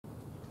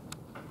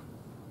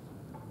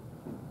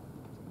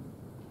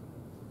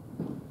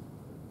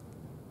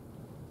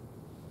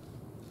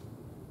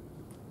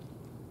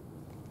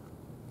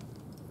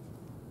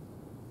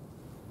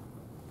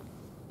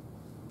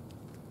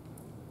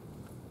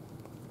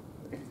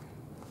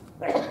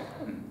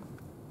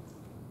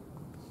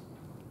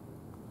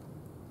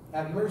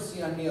Have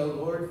mercy on me, O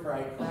Lord, for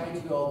I cry to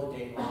you all the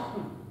day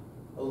long.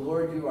 O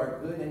Lord, you are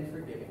good and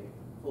forgiving,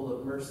 full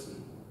of mercy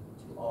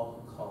to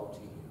all who call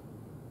to you.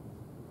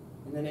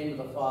 In the name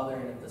of the Father,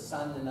 and of the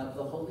Son, and of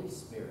the Holy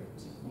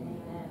Spirit.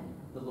 Amen.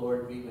 The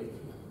Lord be with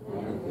you.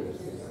 And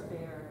with your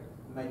spirit.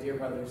 My dear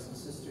brothers and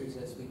sisters,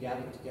 as we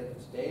gather together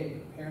today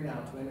and prepare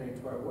now to enter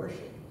into our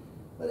worship,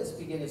 let us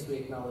begin as we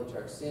acknowledge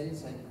our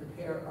sins and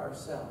prepare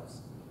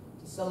ourselves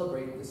to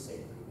celebrate the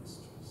sacred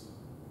mysteries.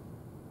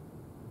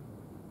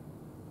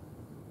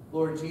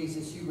 Lord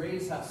Jesus, you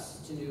raise us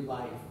to new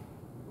life.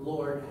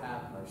 Lord,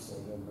 have mercy.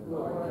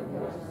 Lord, have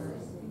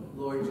mercy.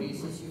 Lord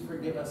Jesus, you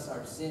forgive us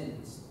our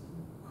sins.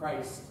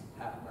 Christ,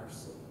 have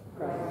mercy.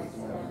 Christ,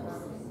 have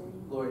mercy.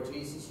 Lord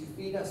Jesus, you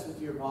feed us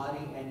with your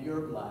body and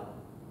your blood.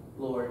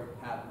 Lord,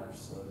 have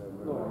mercy.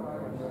 Lord,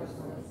 have mercy.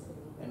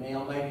 And may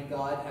Almighty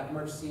God have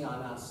mercy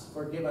on us,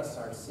 forgive us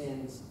our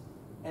sins,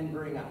 and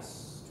bring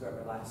us to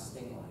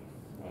everlasting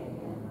life.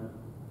 Amen.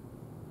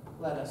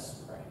 Let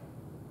us pray.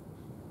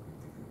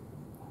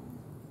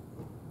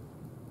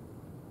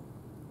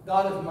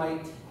 God of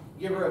might,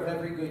 giver of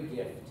every good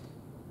gift,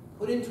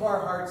 put into our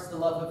hearts the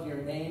love of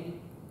your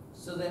name,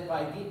 so that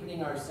by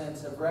deepening our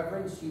sense of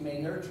reverence, you may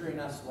nurture in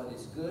us what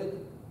is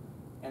good,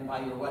 and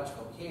by your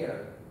watchful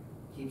care,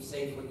 keep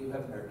safe what you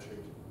have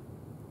nurtured.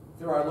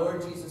 Through our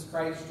Lord Jesus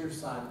Christ, your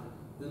Son,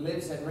 who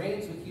lives and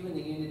reigns with you in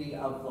the unity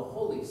of the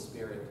Holy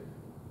Spirit,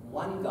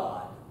 one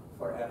God,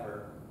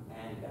 forever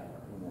and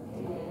ever.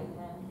 Amen.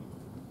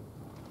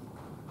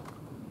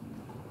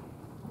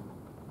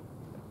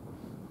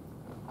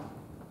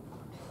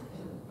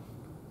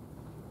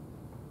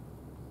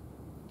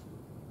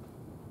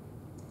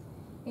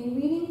 A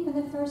reading from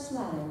the first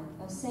letter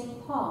of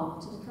St.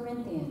 Paul to the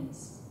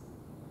Corinthians.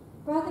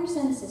 Brothers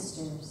and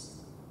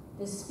sisters,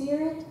 the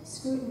Spirit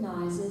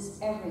scrutinizes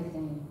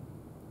everything,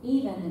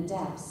 even the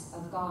depths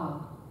of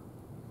God.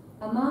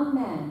 Among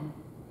men,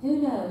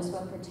 who knows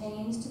what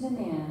pertains to the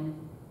man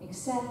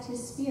except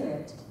his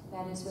spirit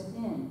that is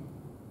within?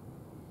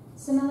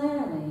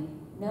 Similarly,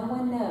 no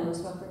one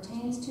knows what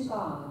pertains to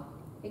God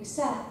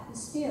except the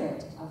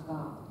Spirit of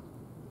God.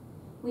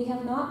 We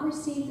have not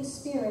received the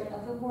spirit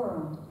of the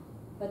world,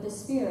 but the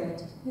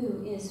Spirit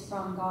who is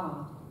from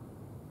God,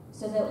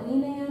 so that we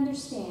may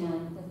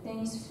understand the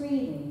things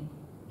freely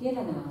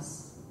given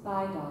us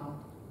by God.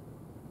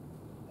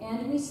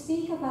 And we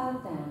speak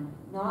about them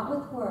not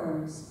with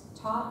words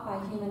taught by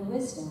human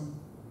wisdom,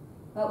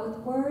 but with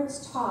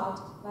words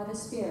taught by the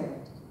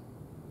Spirit,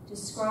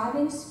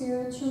 describing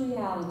spiritual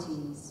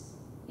realities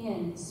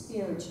in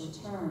spiritual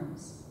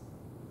terms.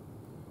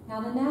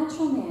 Now the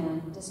natural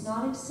man does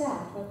not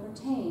accept what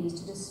pertains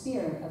to the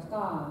Spirit of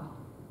God,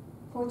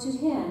 for to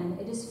him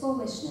it is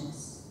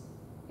foolishness,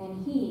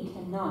 and he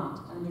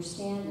cannot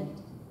understand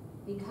it,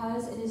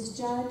 because it is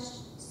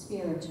judged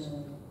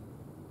spiritually.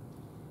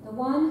 The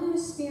one who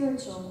is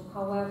spiritual,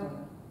 however,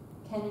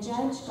 can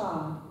judge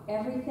God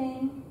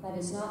everything that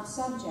is not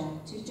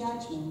subject to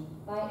judgment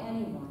by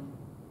anyone.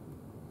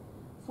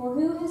 For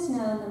who has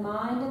known the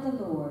mind of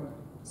the Lord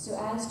so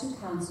as to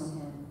counsel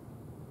him?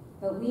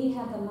 But we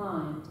have the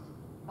mind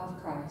of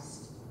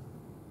Christ.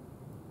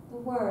 The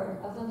word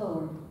of the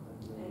Lord.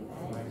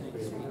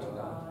 Thanks be to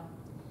God.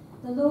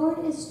 The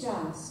Lord is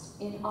just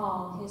in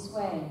all his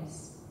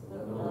ways.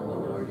 The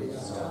Lord is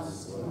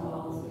just in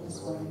all his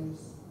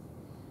ways.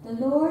 The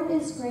Lord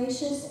is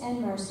gracious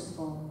and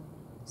merciful,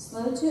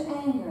 slow to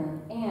anger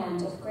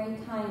and of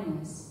great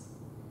kindness.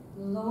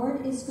 The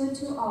Lord is good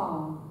to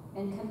all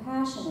and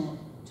compassionate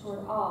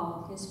toward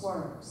all his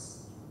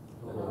works.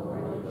 The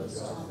Lord is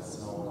just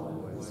in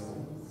all his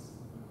ways.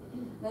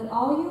 Let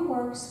all your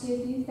works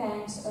give you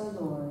thanks, O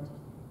Lord,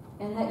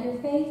 and let your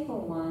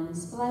faithful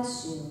ones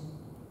bless you.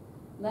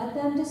 Let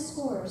them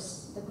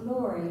discourse the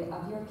glory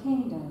of your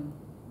kingdom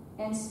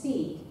and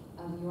speak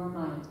of your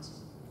might.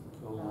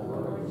 The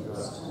Lord is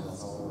just in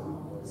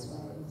all his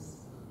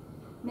ways.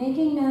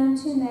 Making known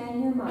to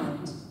men your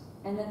might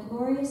and the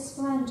glorious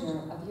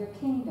splendor of your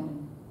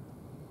kingdom.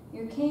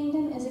 Your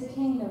kingdom is a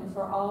kingdom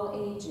for all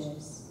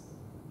ages,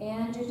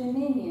 and your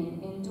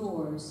dominion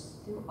endures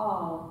through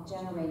all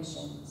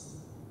generations.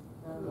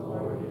 The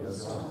Lord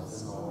is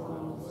just in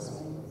all his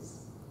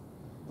ways.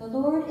 The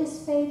Lord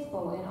is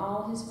faithful in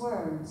all his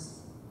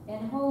words,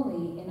 and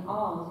holy in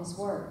all his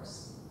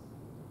works.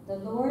 The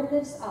Lord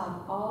lifts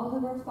up all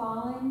who are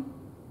falling,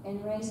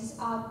 and raises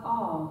up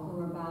all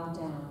who are bowed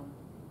down.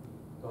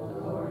 The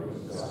Lord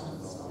is just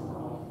in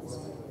all his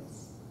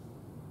ways.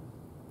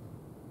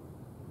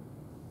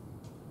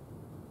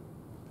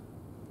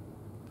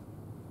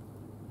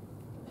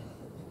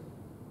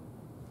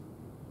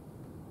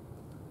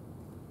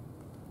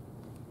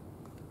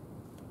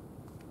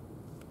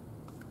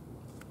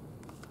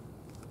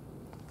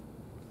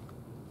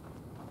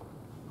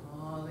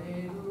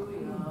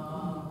 Alleluia.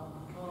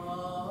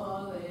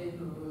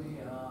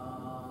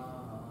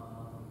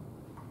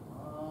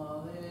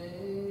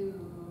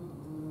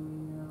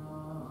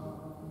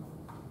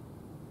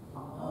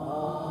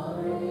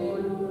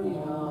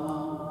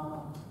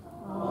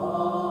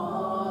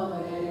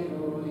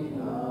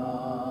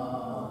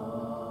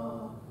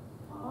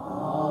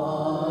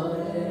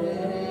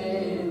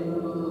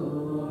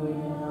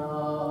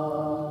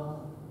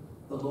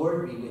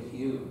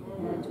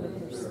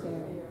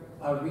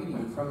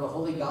 reading from the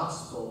Holy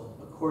Gospel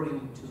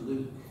according to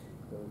Luke.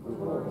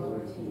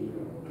 Glory to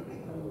you,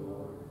 O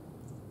Lord.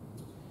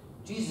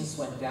 Jesus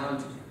went down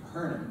to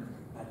Capernaum,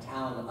 a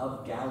town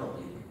of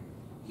Galilee.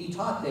 He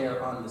taught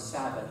there on the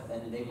Sabbath,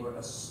 and they were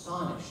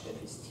astonished at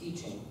his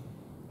teaching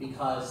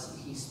because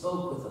he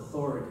spoke with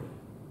authority.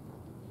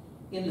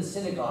 In the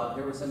synagogue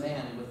there was a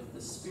man with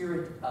the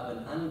spirit of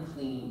an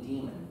unclean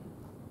demon,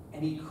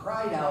 and he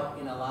cried out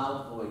in a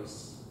loud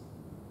voice,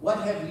 "What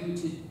have you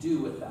to do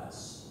with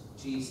us,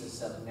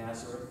 Jesus of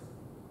Nazareth?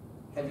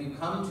 Have you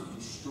come to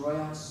destroy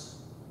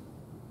us?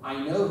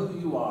 I know who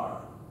you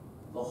are,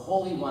 the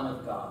Holy One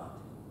of God."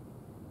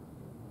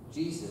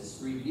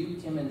 Jesus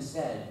rebuked him and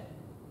said,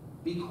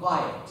 "Be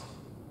quiet,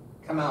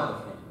 come out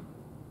of him."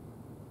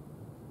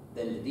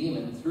 Then the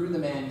demon threw the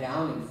man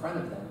down in front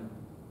of them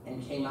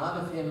and came out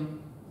of him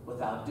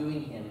without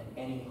doing him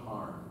any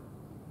harm.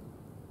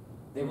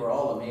 They were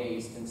all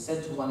amazed and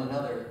said to one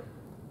another,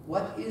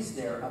 "What is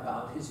there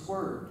about his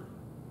word?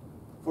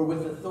 For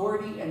with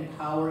authority and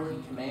power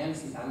he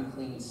commands the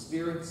unclean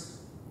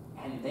spirits,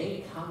 and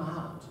they come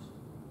out."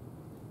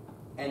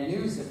 And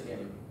news of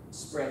him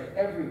spread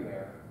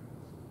everywhere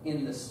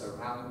in the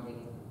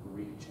surrounding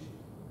region.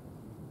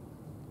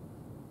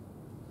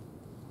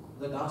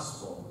 The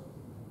Gospel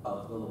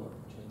of the Lord.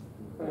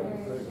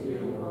 Praise to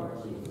you,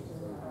 Lord Jesus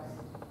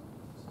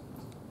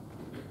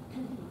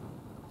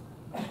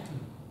Christ.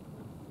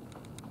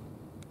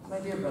 My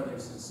dear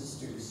brothers and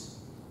sisters,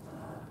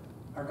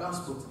 our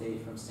Gospel today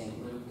from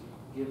St. Luke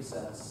gives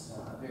us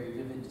a very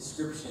vivid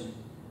description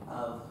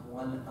of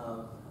one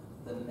of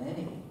the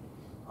many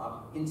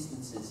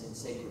instances in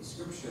sacred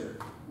Scripture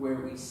where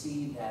we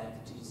see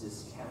that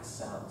Jesus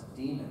casts out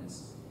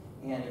demons.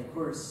 And of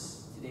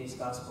course, today's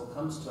Gospel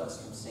comes to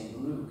us from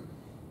St. Luke.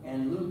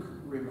 And Luke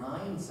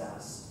reminds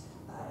us,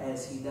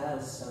 as he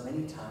does so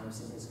many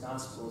times in his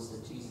Gospels,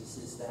 that Jesus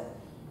is that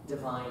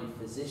divine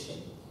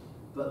physician.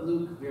 But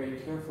Luke very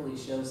carefully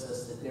shows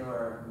us that there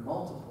are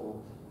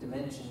multiple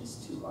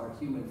dimensions to our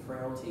human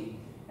frailty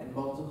and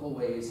multiple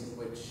ways in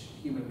which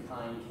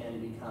humankind can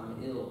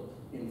become ill,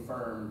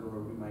 infirmed, or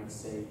we might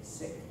say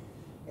sick.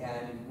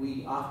 And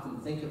we often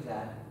think of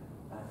that,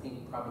 I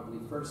think probably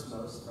first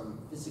most from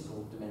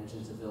physical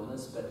dimensions of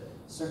illness, but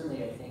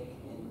certainly I think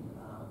in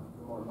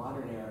the more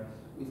modern era,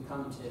 we've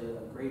come to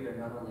a greater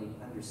not only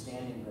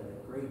understanding but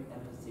a great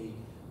empathy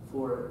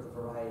for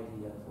the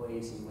variety of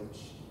ways in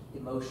which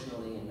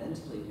emotionally and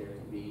mentally there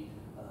can be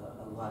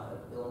a lot of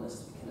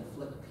illness that can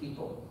afflict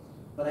people.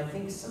 But I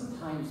think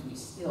sometimes we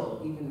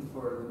still, even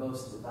for the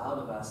most devout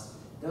of us,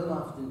 don't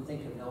often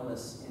think of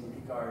illness in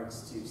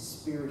regards to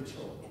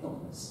spiritual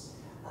illness.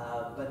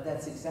 But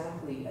that's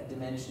exactly a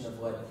dimension of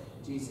what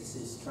Jesus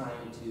is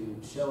trying to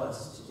show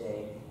us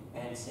today.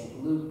 And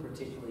St. Luke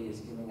particularly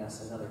is giving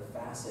us another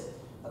facet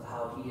of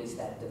how he is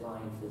that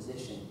divine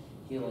physician,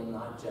 healing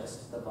not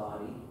just the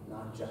body,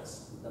 not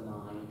just the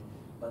mind,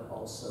 but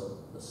also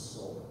the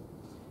soul.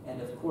 And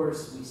of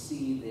course, we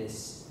see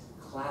this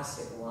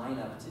classic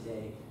lineup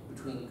today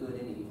between good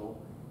and evil.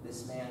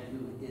 This man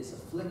who is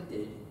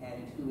afflicted,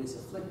 and who is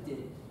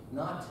afflicted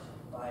not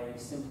by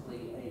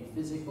simply a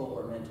physical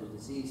or mental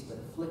disease, but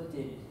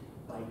afflicted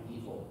by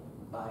evil,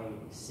 by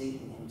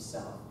Satan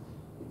himself,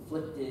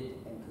 afflicted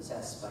and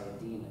possessed by a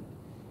demon.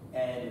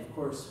 And of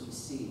course, we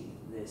see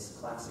this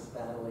classic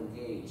battle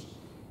engaged.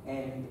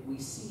 And we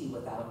see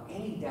without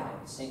any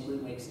doubt, St.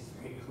 Luke makes it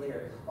very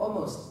clear,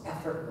 almost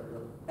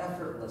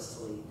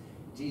effortlessly,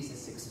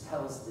 Jesus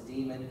expels the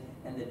demon,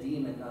 and the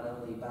demon not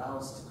only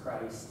bows to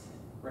Christ,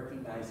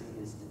 recognizing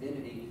his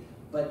divinity,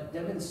 but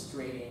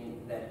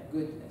demonstrating that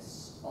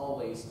goodness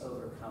always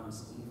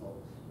overcomes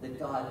evil, that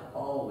God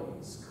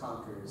always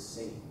conquers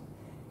Satan,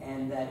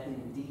 and that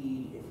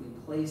indeed, if we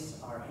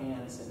place our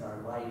hands and our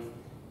life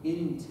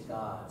into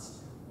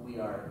God's,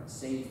 we are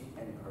safe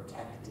and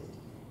protected.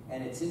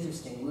 And it's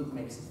interesting, Luke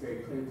makes it very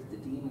clear that the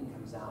demon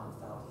comes out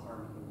without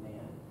harming the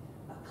man.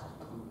 A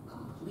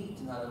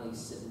complete, not only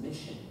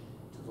submission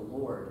to the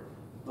Lord,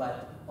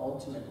 but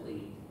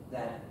ultimately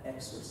that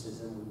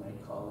exorcism, we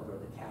might call it, or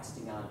the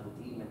casting out of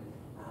the demon,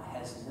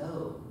 has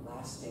no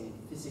lasting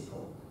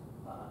physical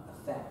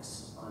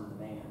effects on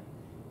the man.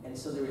 And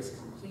so there is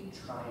complete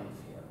triumph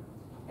here.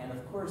 And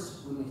of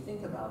course, when we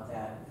think about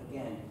that,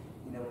 again,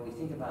 when we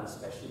think about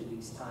especially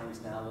these times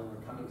now when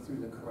we're coming through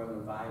the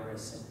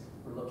coronavirus and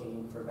we're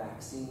looking for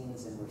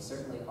vaccines, and we're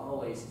certainly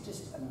always, it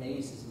just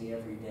amazes me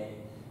every day,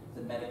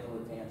 the medical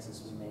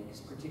advances we make,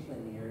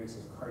 particularly in the areas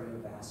of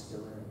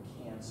cardiovascular and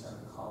cancer,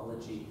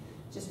 oncology,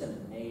 just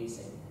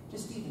amazing.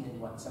 Just even in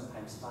what,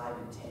 sometimes 5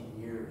 and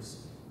 10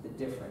 years, the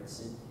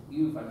difference. And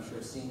you've, I'm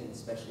sure, seen it,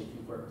 especially if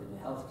you've worked in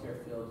the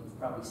healthcare field. You've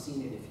probably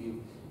seen it if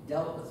you've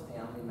dealt with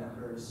family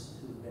members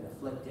who've been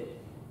afflicted.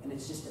 And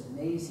it's just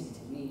amazing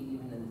to me,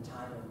 even in the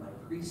time of my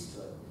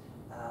priesthood,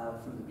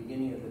 from the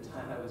beginning of the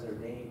time I was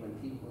ordained, when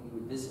you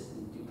would visit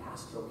and do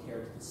pastoral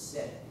care to the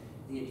sick,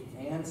 the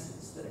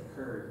advances that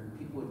occurred, and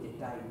people would get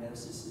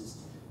diagnoses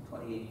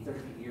 28, 30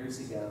 years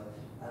ago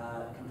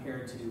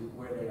compared to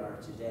where they are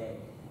today.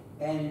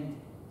 And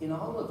in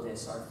all of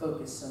this, our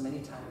focus so many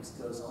times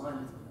goes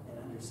on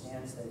and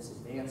understands that it's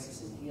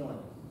advances in healing.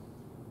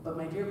 But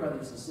my dear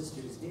brothers and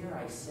sisters, dare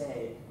I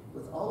say,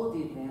 with all of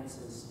the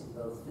advances in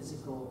both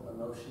physical,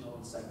 emotional,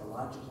 and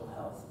psychological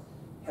health,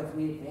 have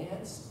we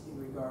advanced in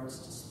regards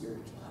to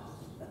spiritual health?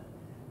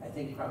 I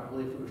think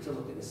probably if we were to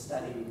look at a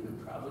study, we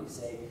would probably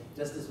say,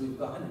 just as we've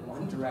gone in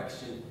one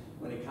direction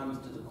when it comes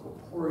to the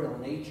corporeal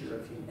nature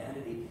of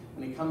humanity,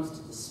 when it comes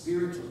to the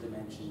spiritual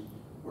dimension,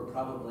 we're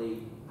probably,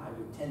 I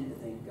would tend to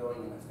think,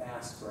 going in a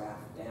fast graph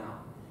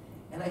down.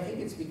 And I think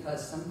it's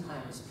because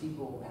sometimes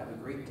people have a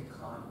great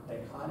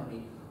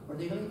dichotomy where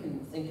they don't even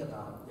think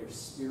about their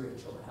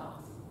spiritual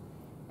health.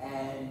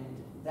 And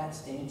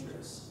that's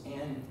dangerous,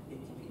 and it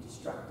can be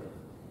destructive.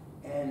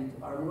 And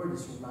our Lord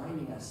is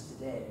reminding us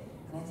today,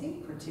 and I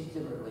think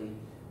particularly,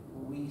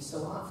 we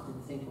so often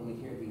think when we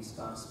hear these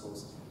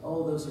Gospels,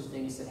 oh, those are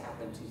things that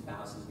happened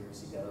 2,000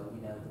 years ago.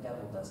 You know, the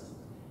devil doesn't.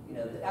 You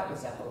know, that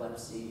was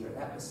epilepsy, or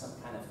that was some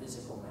kind of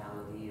physical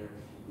malady, or,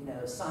 you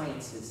know,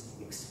 science has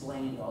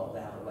explained all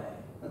that away.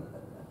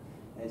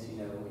 As you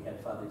know, we had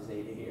Father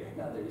Zeta here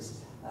and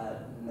others.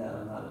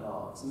 No, not at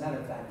all. As a matter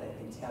of fact, I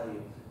can tell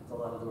you, with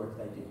a lot of the work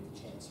that I do at the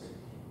Chancery,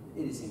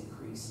 it is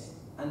increasing,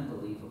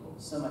 unbelievable.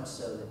 So much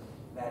so that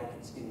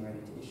Vatican's getting ready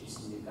to issue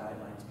some new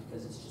guidelines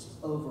because it's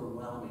just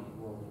overwhelming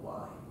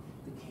worldwide,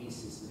 the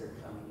cases that are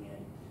coming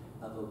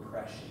in of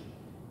oppression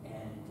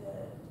and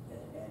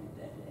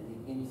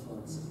the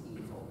influence of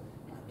evil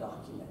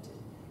documented.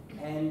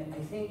 And I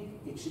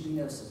think it should be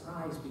no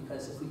surprise,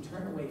 because if we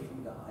turn away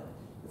from God,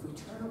 if we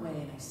turn away,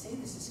 and I say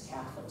this as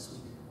Catholics,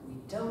 we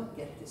don't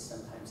get this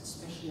sometimes,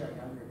 especially our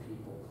younger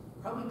people,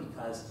 probably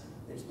because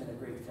there's been a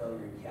great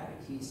failure in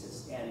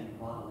catechesis and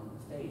modeling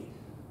the faith.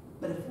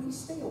 But if we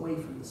stay away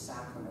from the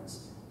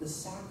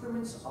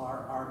sacraments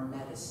are our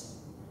medicine.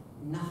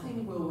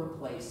 Nothing will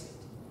replace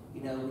it.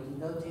 You know, we can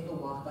go take a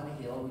walk on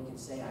a hill, we can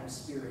say, I'm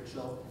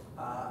spiritual,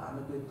 I'm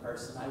a good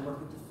person, I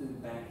work at the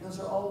food bank. Those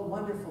are all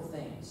wonderful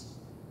things.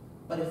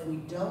 But if we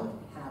don't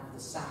have the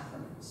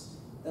sacraments,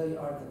 they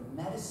are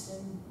the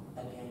medicine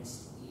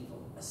against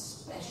evil,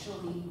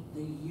 especially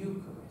the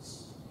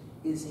Eucharist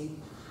is a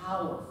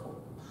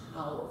powerful,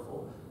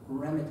 powerful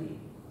remedy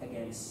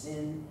against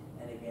sin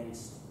and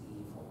against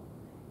evil.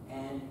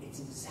 And it's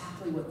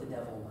exactly what the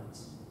devil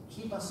wants.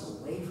 Keep us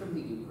away from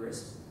the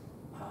Eucharist,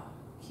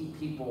 keep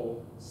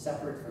people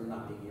separate from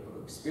not being able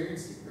to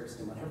experience the Eucharist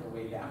in whatever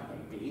way that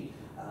might be,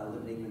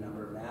 limiting the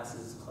number of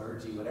masses,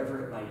 clergy,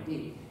 whatever it might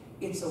be.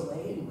 It's a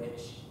way in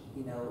which,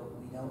 you know,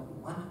 we don't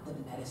want the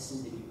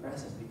medicine to be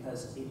present,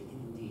 because it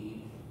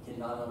indeed can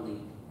not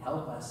only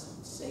help us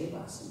and save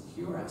us and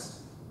cure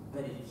us,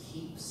 but it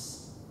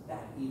keeps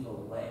that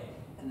evil away.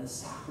 And the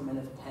sacrament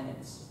of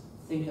penance,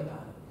 think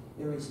about it.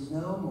 There is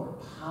no more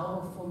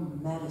powerful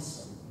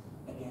medicine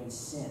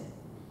against sin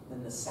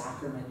than the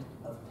sacrament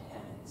of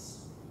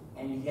penance.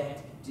 And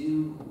yet,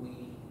 do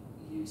we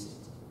use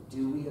it?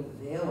 Do we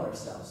avail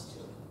ourselves to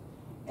it?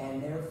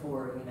 And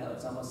therefore, you know,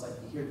 it's almost like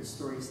you hear the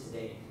stories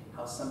today,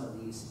 how some of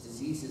these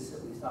diseases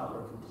that we thought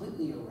were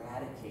completely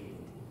eradicated,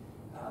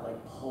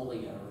 like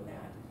polio and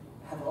that,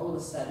 have all of a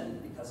sudden,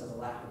 because of the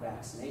lack of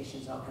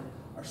vaccinations,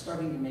 are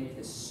starting to make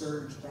this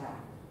surge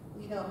back.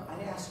 Well, you know,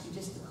 I'd ask you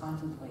just to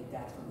contemplate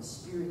that from a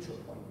spiritual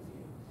point of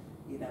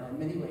view. You know, in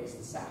many ways,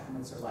 the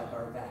sacraments are like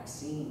our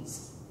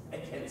vaccines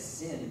against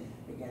sin,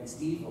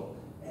 against evil,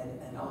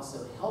 and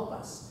also help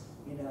us,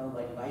 you know,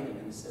 like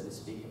vitamins, so to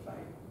speak, if I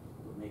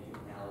would make an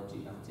analogy,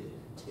 not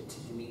to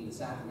demean the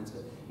sacraments,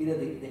 but, you know,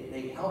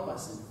 they help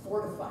us and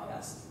fortify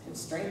us and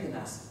strengthen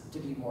us to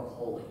be more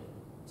holy.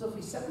 So if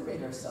we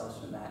separate ourselves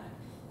from that,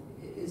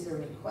 is there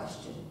any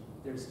question?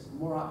 There's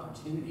more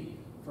opportunity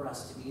for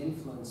us to be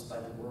influenced by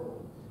the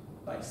world,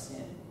 by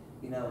sin.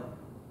 You know,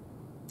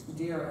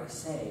 dare I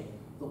say,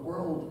 the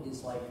world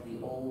is like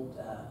the old,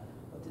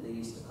 what did they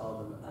used to call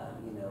them,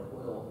 you know,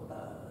 oil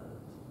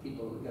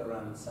people who would go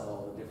around and sell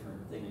all the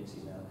different things,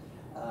 you know,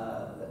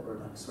 that were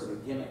like sort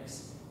of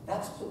gimmicks.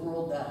 That's what the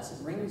world does.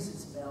 It rings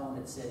its bell and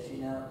it says, you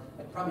know,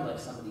 like probably like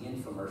some of the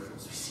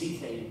infomercials we see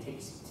today, it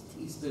takes a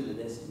teaspoon of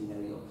this, and, you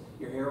know,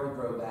 your hair will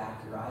grow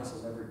back, your eyes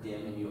will never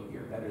dim, and you'll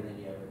hear better than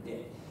you ever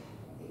did.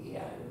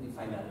 Yeah, we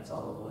find out it's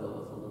olive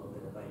oil with a little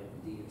bit of vitamin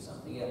D or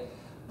something. Yeah,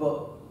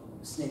 but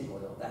snake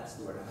oil, that's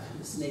the word.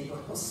 The snake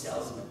oil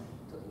salesman.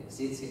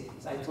 See,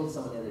 I told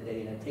someone the other day,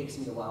 you know, it takes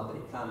me a while, but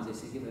it comes. They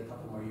say, give it a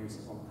couple more years,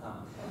 it won't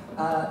come.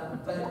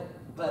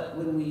 But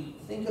when we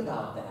think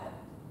about that,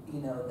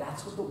 you know,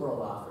 that's what the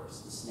world offers,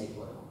 the snake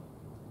oil.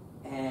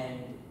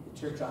 And the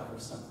church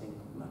offers something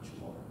much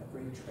more, a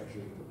great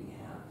treasure that we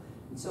have.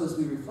 And so as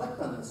we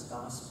reflect on this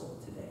gospel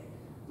today,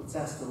 let's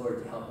ask the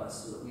Lord to help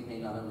us so that we may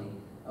not only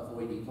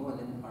avoid evil and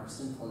in our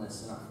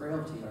sinfulness and our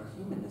frailty and our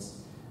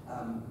humanness,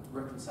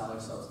 reconcile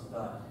ourselves to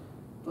God.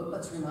 But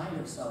let's remind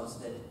ourselves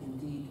that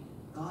indeed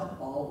God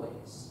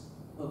always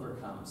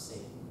overcomes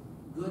Satan.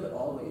 Good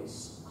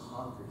always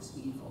conquers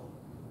evil.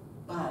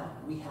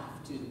 But we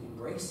have to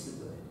embrace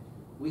the good.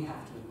 We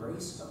have to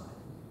embrace God.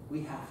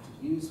 We have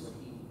to use what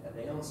he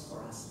avails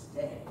for us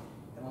today.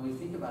 And when we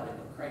think about it,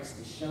 what Christ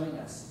is showing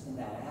us in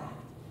that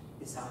act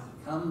is how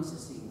he comes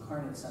as the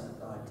incarnate Son of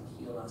God to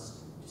heal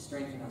us to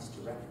strengthen us,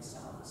 to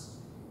reconcile us.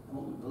 And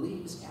what we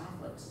believe as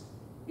Catholics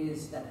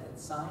is that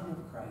the sign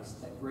of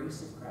Christ, that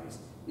grace of Christ,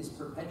 is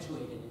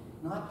perpetuated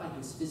not by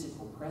his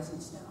physical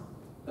presence now,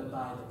 but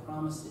by the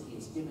promise that he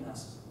has given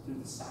us through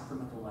the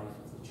sacramental life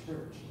of the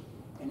church.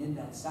 And in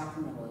that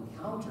sacramental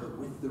encounter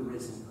with the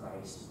risen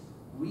Christ,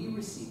 we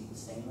receive the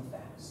same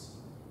effects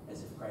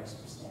as if Christ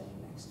were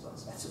standing next to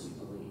us. That's what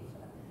we believe.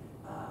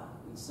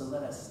 And so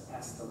let us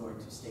ask the Lord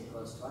to stay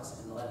close to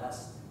us, and let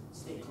us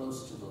stay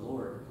close to the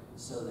Lord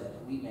so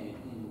that we may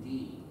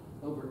indeed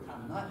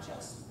overcome not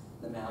just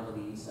the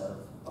maladies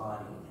of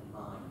body and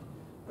mind,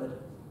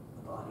 but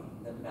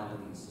the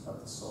maladies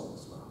of the soul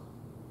as well.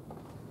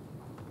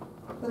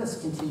 Let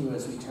us continue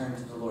as we turn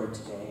to the Lord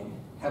today, and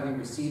having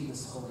received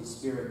this Holy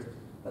Spirit,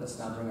 let us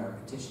now bring our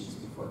petitions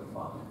before the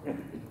Father.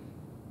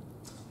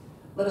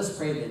 Let us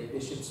pray that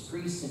bishops,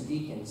 priests, and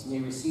deacons may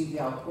receive the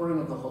outpouring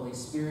of the Holy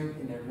Spirit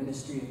in their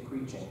ministry of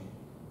preaching.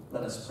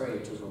 Let us pray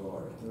to the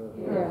Lord.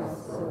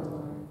 Yes,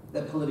 Lord.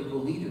 That political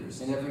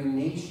leaders in every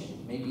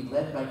nation may be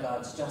led by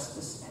God's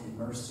justice and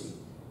mercy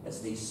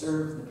as they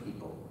serve the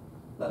people.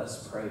 Let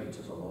us pray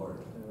to the Lord.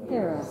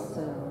 Hear us,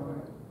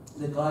 Lord.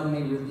 That God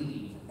may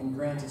relieve and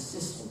grant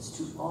assistance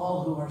to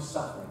all who are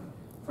suffering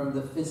from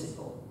the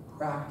physical,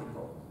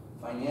 practical,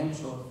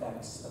 financial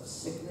effects of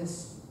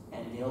sickness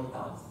and ill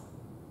health.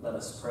 Let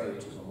us pray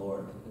to the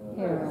Lord.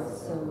 Hear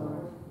us,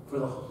 Lord.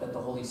 That the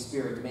Holy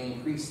Spirit may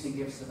increase the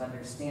gifts of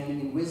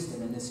understanding and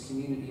wisdom in this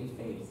community of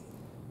faith.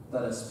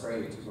 Let us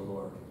pray to the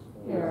Lord.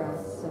 Hear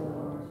us,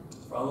 Lord.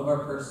 For all of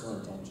our personal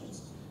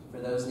intentions, for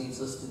those needs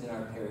listed in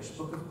our parish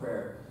book of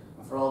prayer,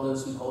 and for all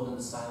those we hold in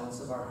the silence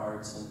of our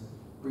hearts and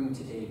bring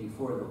today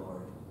before the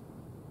Lord,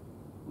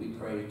 we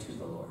pray to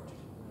the Lord.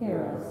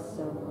 Hear us,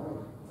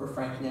 Lord. For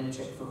Frank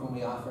Nemchik, for whom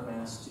we offer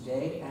Mass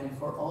today, and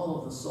for all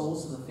of the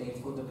souls of the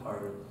faithful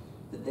departed,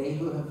 that they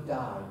who have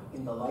died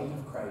in the light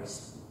of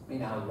Christ may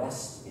now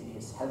rest in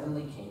his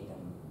heavenly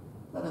kingdom.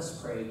 Let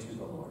us pray to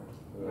the Lord.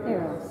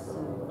 Hear us,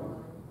 Lord.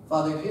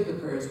 Father, hear the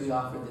prayers we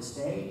offer this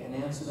day and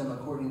answer them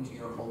according to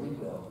your holy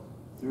will,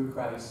 through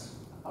Christ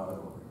our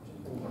Lord.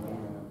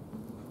 Amen.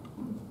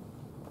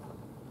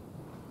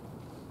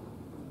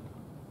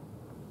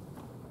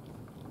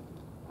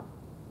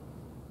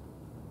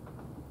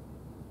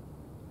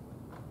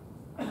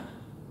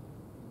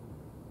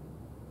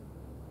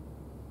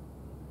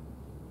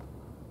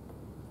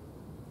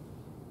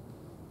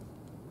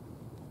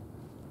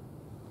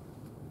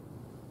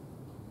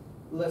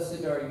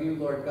 Blessed are you,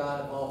 Lord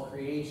God of all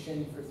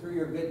creation, for through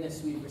your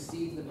goodness we've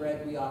received the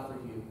bread we offer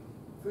you,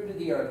 fruit of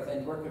the earth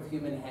and work of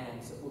human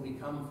hands that will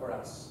become for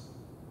us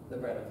the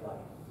bread of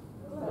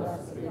life.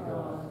 Blessed be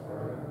God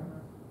forever.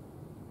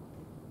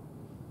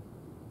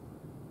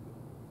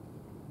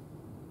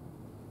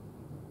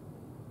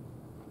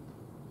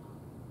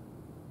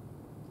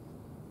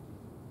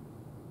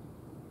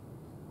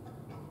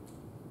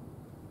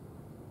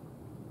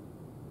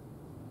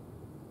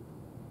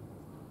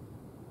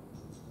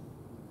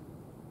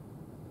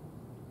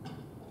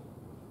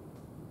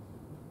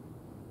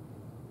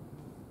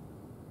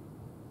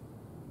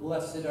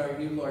 Blessed are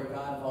you, Lord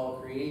God of all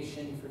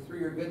creation, for through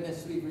your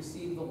goodness we've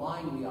received the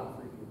wine we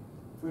offer you,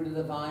 fruit of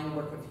the vine,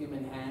 work of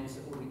human hands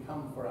that will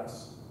become for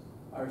us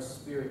our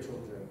spiritual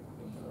drink.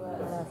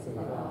 Blessed be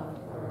God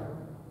forever.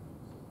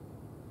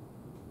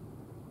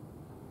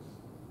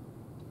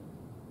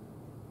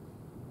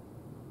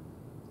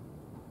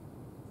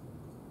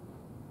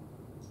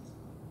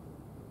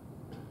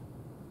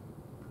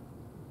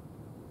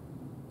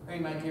 Pray,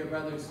 my dear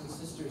brothers and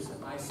sisters,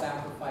 that my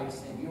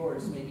sacrifice and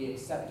yours may be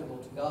acceptable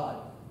to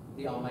God,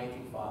 the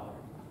Almighty Father.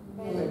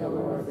 May the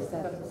Lord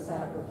accept the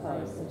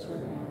sacrifice at your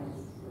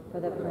hands for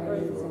the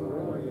praise and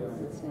glory of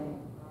his name,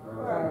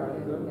 for our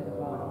good of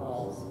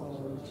all his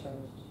holy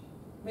church.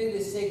 May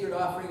this sacred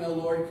offering, O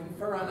Lord,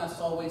 confer on us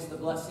always the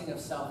blessing of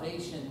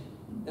salvation,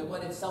 that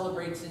what it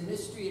celebrates in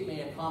mystery it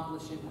may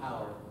accomplish in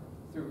power,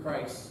 through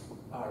Christ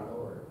our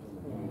Lord.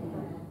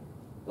 Amen.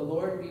 The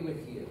Lord be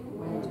with you.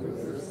 And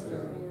with your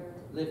spirit,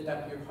 Lift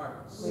up your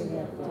hearts. we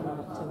lift them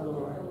up to the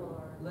Lord.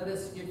 Let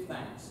us give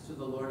thanks to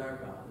the Lord our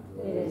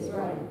God. It is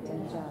right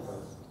and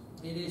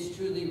just. It is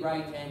truly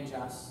right and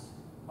just,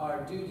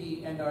 our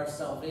duty and our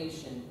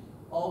salvation,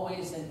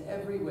 always and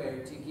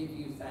everywhere to give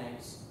you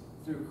thanks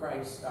through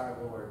Christ our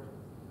Lord.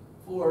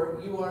 For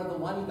you are the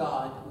one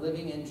God,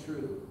 living and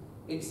true,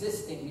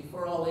 existing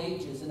before all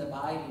ages and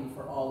abiding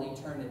for all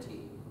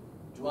eternity,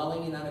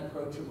 dwelling in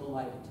unapproachable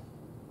light.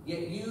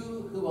 Yet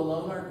you, who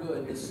alone are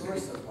good, the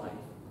source of life,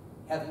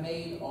 have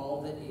made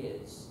all that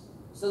is,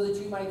 so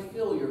that you might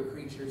fill your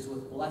creatures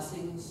with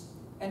blessings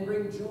and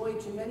bring joy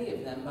to many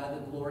of them by the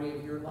glory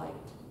of your light.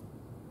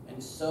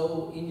 And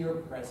so in your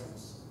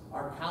presence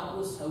are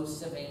countless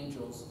hosts of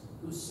angels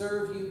who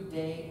serve you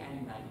day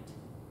and night,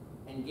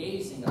 and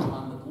gazing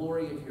upon the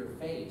glory of your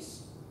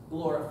face,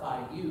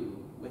 glorify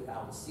you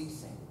without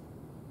ceasing.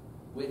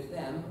 With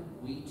them,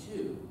 we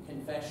too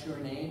confess your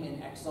name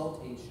in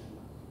exaltation,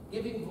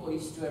 giving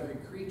voice to every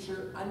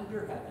creature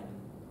under heaven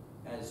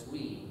as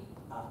we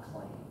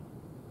acclaim.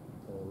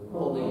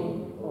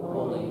 Holy,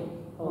 holy,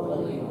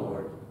 holy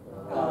Lord,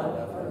 God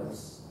of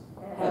hosts.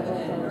 Heaven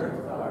and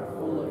earth are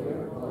full of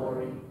your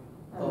glory.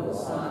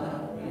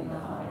 Hosanna in the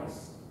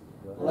highest.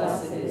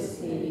 Blessed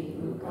is he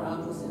who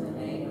comes in the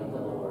name of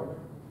the Lord.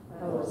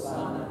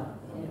 Hosanna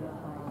in the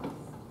highest.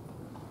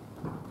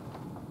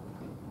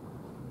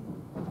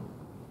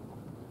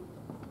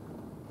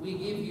 We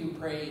give you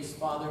praise,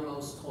 Father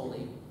most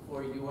holy,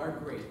 for you are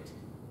great,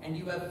 and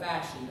you have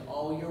fashioned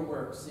all your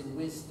works in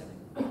wisdom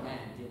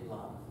and in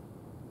love.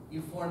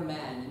 You formed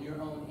man in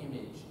your own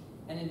image,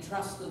 and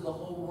entrusted the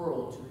whole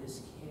world to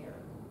his care,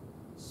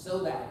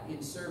 so that,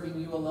 in serving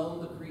you alone,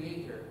 the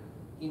Creator,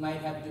 he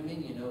might have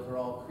dominion over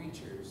all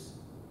creatures.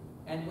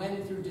 And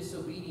when through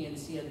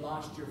disobedience he had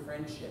lost your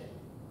friendship,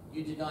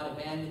 you did not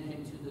abandon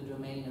him to the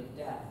domain of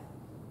death,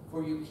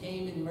 for you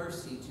came in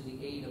mercy to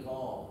the aid of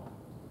all,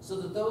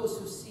 so that those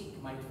who seek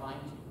might find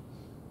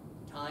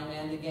you. Time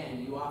and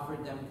again you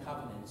offered them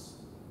covenants,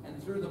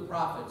 and through the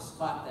prophets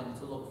taught them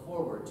to look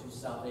forward to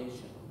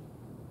salvation.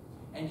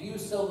 And you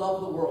so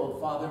loved the world,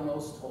 Father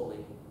most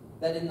holy,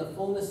 that in the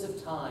fullness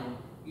of time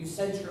you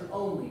sent your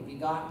only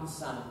begotten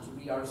Son to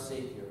be our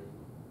Savior.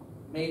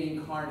 Made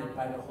incarnate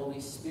by the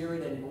Holy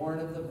Spirit and born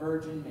of the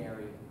Virgin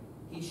Mary,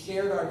 he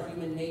shared our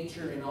human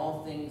nature in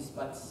all things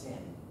but sin.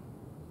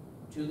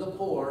 To the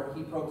poor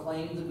he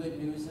proclaimed the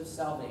good news of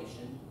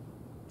salvation,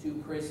 to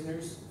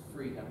prisoners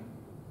freedom,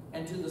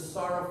 and to the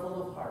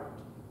sorrowful of heart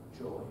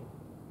joy.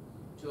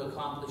 To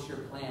accomplish your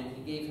plan,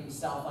 he gave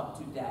himself up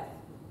to death,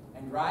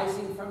 and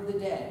rising from the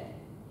dead,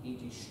 he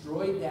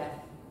destroyed death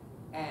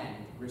and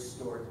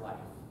restored life.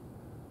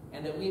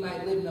 And that we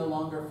might live no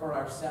longer for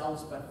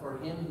ourselves, but for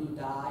him who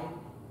died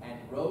and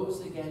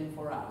rose again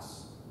for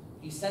us,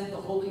 he sent the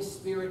Holy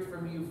Spirit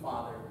from you,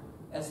 Father,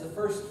 as the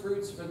first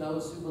fruits for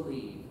those who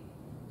believe,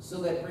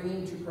 so that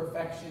bringing to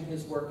perfection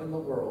his work in the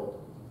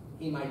world,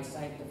 he might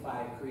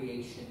sanctify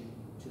creation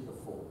to the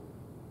full.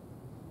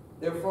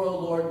 Therefore, O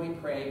Lord, we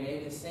pray,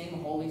 may the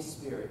same Holy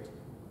Spirit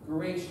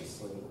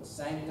graciously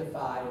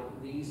sanctify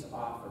these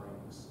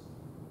offerings,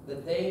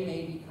 that they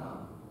may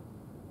become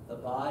the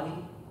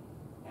body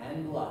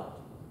and blood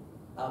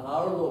of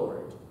our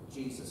Lord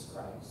Jesus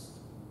Christ,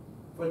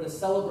 for the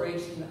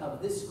celebration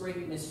of this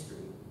great mystery,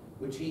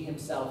 which he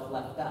himself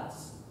left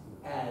us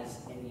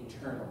as an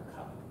eternal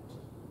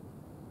covenant.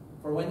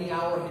 For when the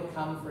hour had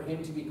come for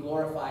him to be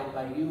glorified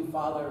by you,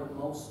 Father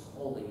most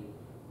holy,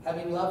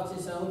 having loved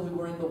his own who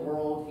were in the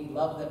world, he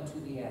loved them to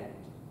the end.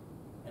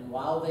 And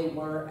while they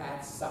were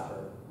at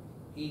supper,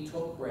 he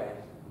took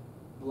bread,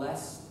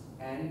 blessed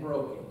and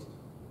broke it,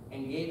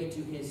 and gave it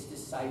to his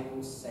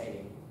disciples,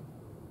 saying,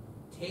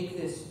 "Take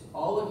this,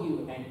 all of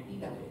you, and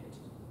eat of it,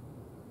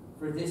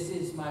 for this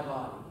is my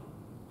body,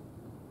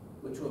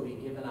 which will be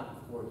given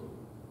up for you."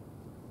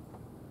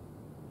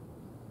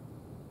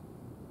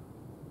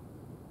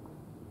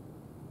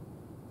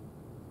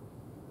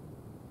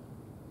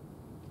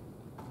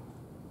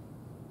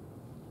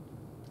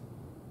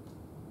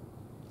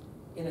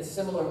 In a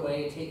similar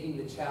way, taking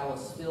the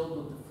chalice filled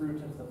with the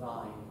fruit of the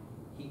vine,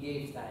 he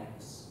gave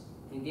thanks,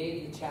 and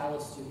gave the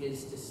chalice to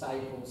his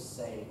disciples,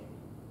 saying,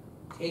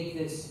 "Take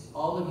this,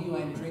 all of you,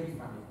 and drink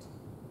from it,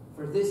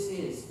 for this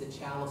is the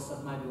chalice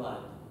of my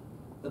blood,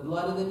 the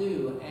blood of the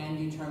new and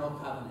eternal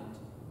covenant,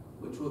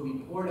 which will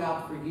be poured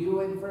out for you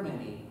and for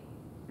many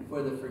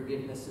for the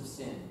forgiveness of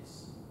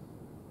sins.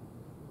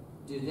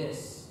 Do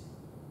this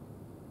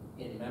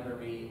in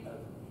memory of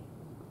me."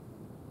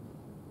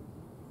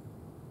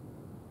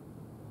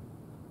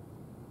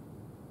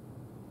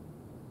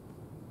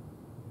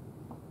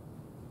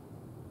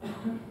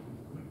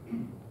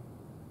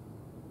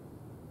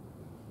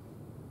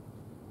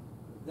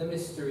 The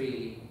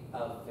mystery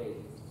of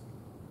faith.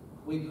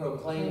 We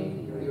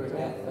proclaim your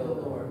death, O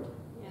Lord,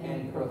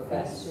 and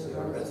profess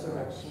your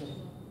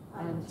resurrection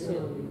until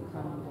you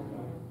come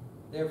again.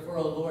 Therefore,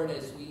 O Lord,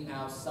 as we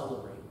now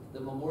celebrate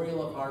the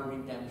memorial of our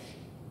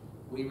redemption,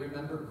 we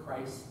remember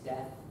Christ's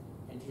death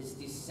and his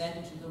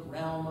descent to the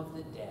realm of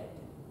the dead.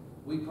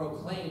 We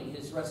proclaim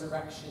his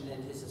resurrection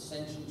and his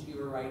ascension to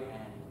your right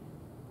hand.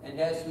 And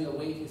as we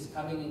await his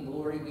coming in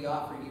glory, we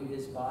offer you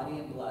his body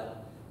and blood,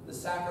 the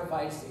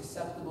sacrifice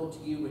acceptable to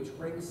you, which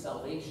brings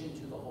salvation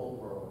to the whole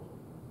world.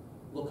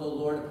 Look, O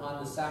Lord,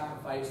 upon the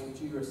sacrifice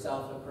which you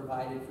yourself have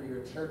provided for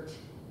your church,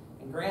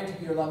 and grant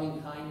of your loving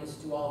kindness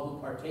to all who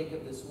partake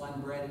of this one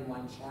bread and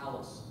one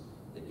chalice,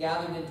 that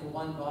gathered into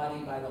one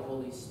body by the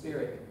Holy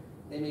Spirit,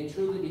 they may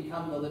truly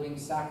become the living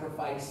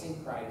sacrifice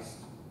in Christ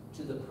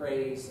to the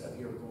praise of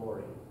your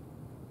glory.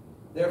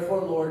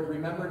 Therefore, Lord,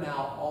 remember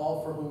now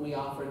all for whom we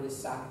offer this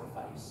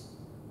sacrifice,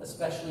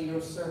 especially your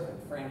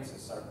servant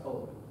Francis, our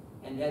Pope,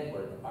 and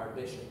Edward, our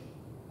Bishop,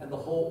 and the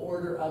whole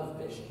order of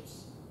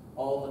bishops,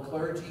 all the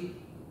clergy,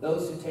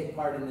 those who take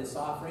part in this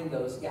offering,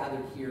 those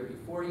gathered here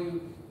before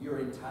you, your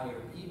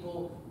entire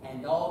people,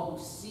 and all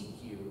who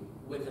seek you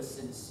with a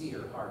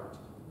sincere heart.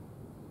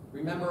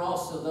 Remember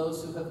also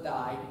those who have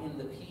died in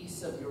the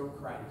peace of your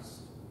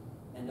Christ,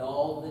 and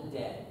all the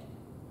dead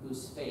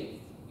whose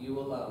faith you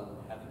alone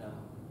have known.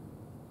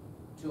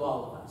 To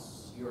all of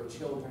us, your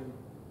children,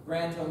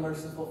 grant, O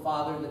merciful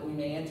Father, that we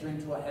may enter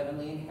into a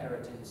heavenly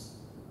inheritance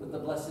with the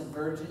Blessed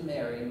Virgin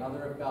Mary,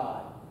 Mother of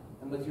God,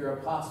 and with your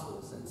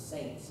apostles and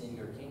saints in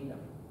your kingdom.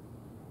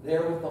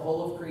 There with the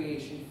whole of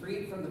creation,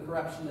 freed from the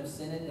corruption of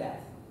sin and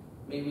death,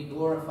 may we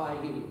glorify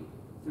you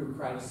through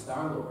Christ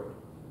our Lord,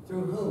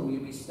 through whom you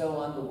bestow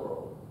on the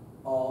world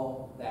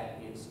all that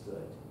is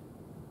good.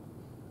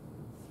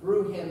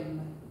 Through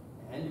him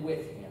and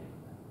with him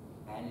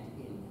and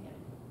in him.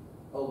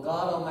 O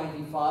God,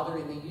 Almighty Father,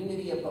 in the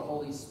unity of the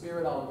Holy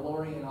Spirit, all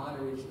glory and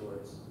honor is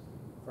yours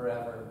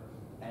forever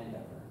and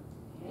ever.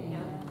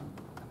 Amen.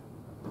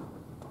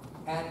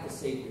 At the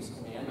Savior's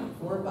command,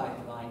 informed by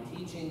divine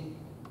teaching,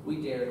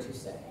 we dare to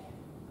say,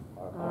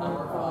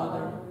 Our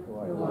Father,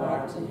 who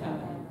art in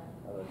heaven,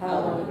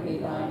 hallowed be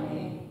thy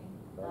name.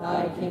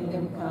 Thy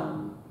kingdom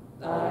come,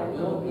 thy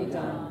will be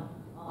done,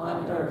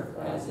 on earth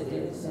as it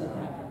is in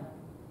heaven.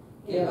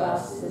 Give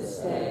us this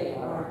day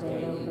our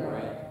daily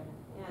bread,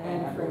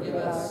 and forgive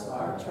us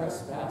our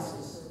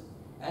trespasses,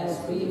 as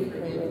we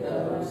forgive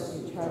those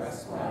who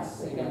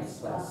trespass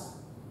against us.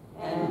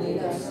 And lead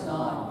us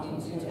not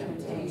into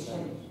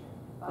temptation,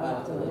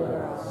 but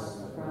deliver us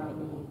from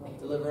evil.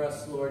 Deliver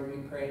us, Lord,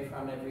 we pray,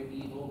 from every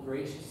evil.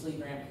 Graciously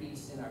grant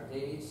peace in our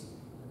days.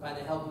 And by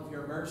the help of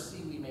your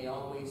mercy, we may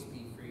always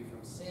be free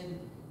from sin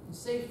and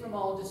safe from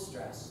all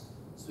distress,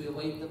 as we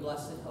await the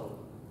blessed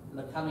hope and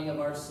the coming of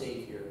our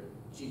Savior,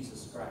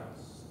 Jesus Christ.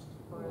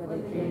 For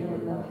the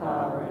kingdom, the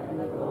power, and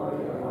the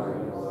glory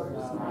are yours,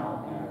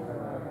 now and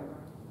forever.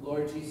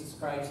 Lord Jesus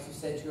Christ, who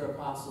said to your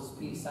apostles,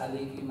 peace I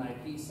leave you, my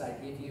peace I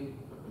give you,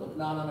 look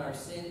not on our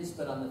sins,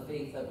 but on the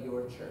faith of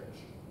your church,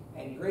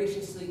 and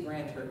graciously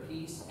grant her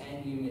peace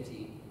and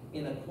unity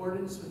in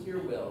accordance with your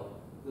will,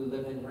 who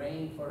live and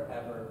reign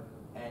forever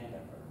and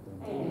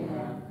ever.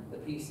 Amen. The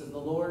peace of the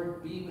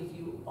Lord be with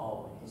you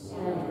always.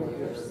 And with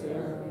your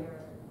spirit.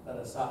 Let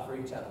us offer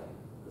each other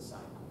the sign.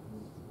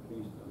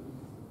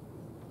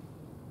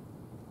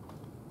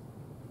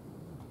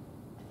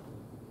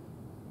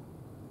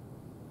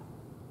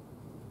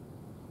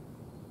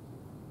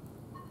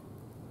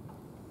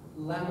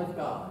 Lamb of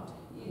God,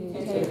 You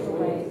take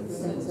away the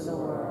sins of the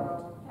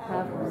world.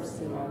 Have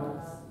mercy on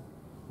us.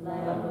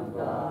 Lamb of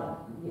God,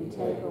 you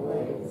take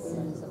away the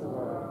sins of the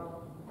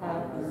world.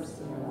 Have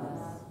mercy on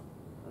us.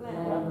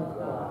 Lamb of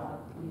God,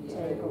 you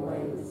take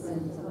away the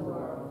sins of the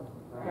world.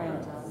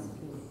 Grant us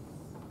peace.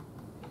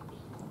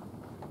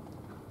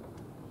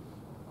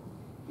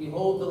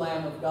 behold the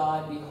Lamb of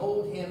God,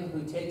 behold him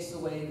who takes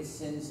away the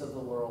sins of the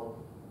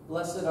world.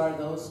 Blessed are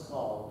those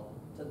called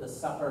to the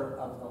supper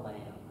of the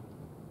Lamb.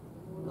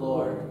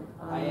 Lord,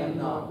 I am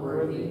not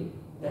worthy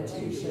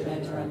that you should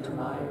enter under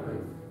my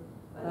roof,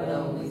 but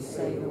only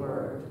say the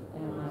word,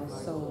 and my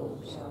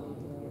soul shall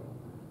be healed.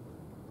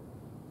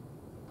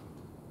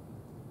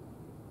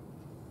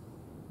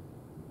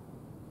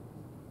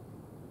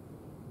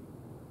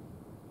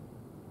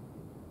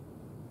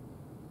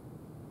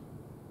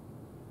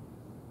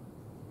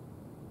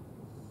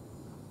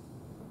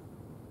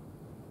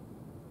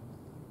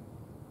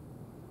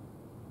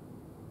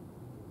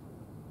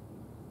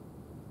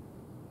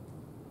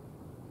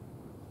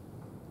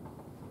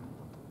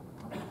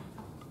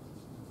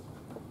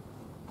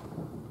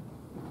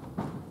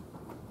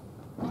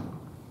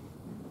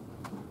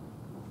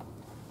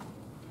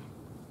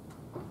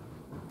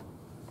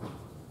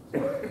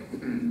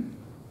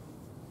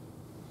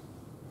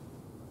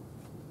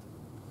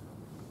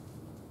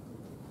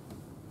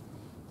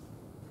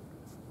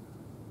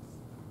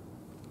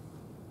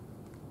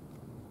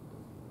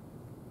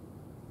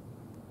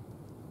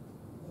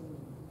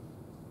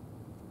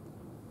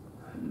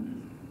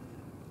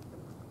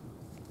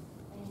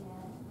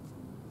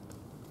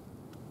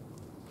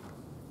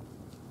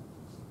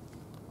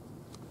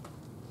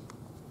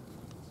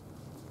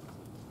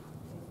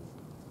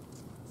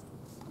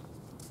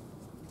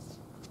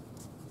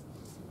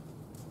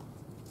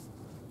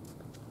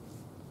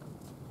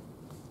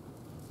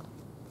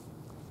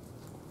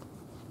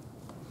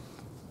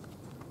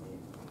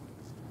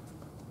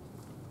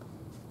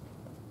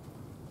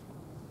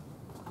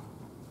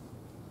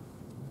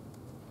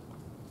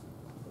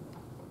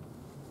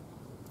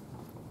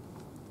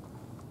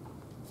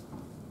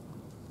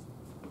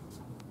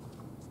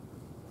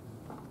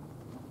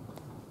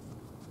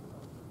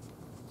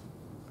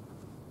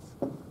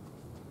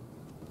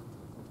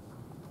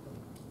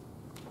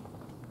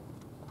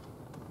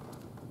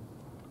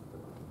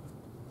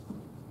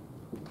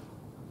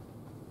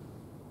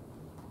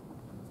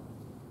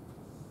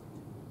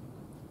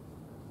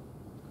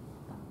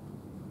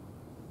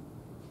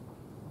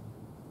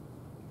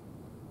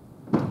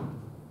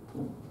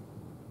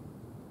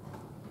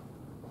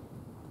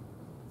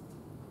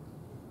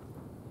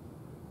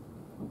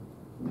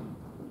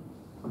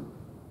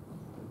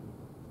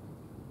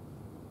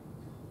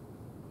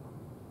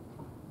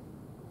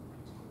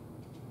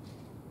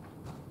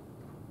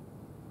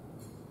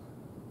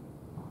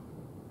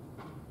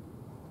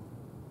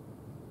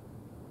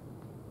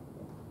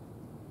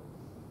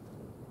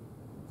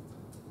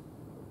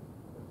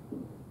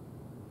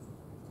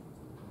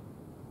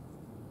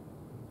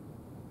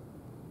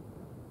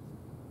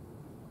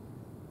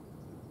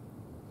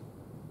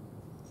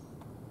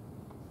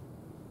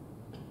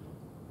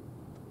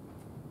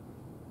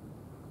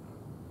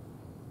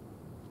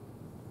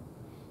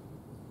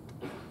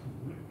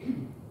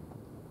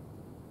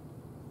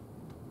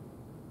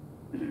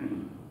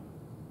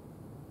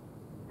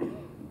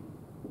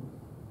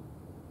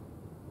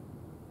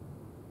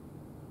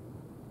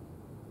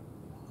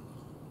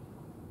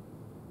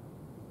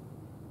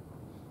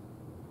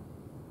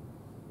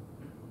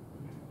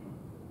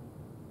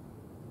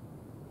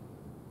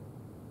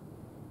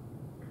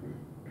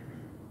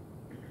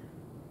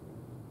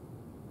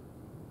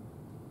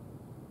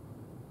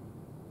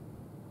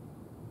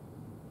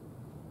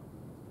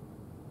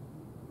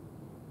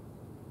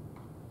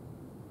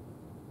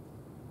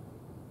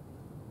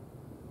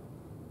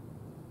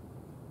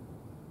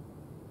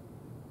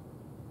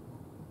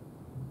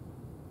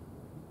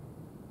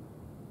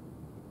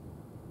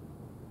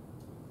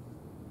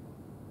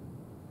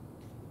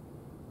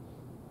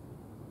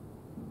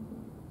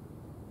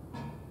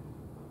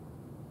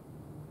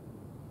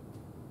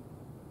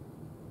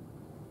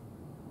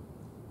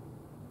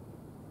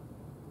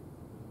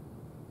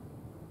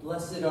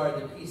 Blessed are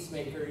the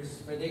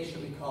peacemakers, for they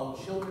shall be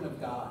called children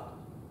of God.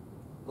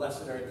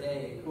 Blessed are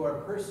they who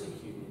are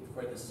persecuted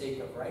for the sake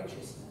of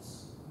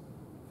righteousness,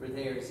 for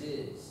theirs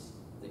is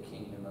the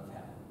kingdom of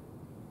heaven.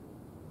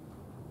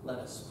 Let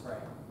us pray.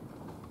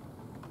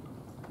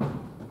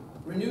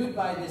 Renewed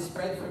by this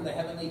bread from the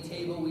heavenly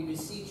table, we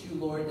beseech you,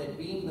 Lord, that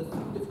being the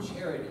food of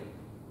charity,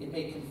 it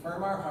may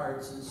confirm our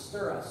hearts and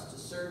stir us to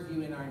serve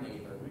you in our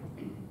neighbor.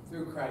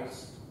 Through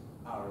Christ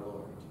our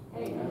Lord.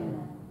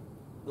 Amen.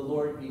 The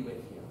Lord be with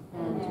you.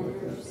 And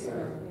with your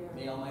spirit.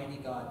 May Almighty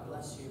God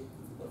bless you,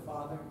 the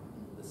Father,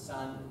 the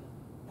Son,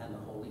 and the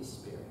Holy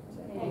Spirit.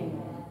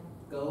 Amen.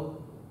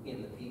 Go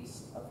in the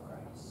peace of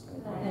Christ.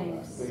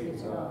 Thanks be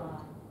to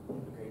God. Have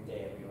a great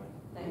day, everyone.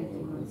 Thank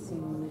you,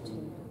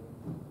 Monsignor.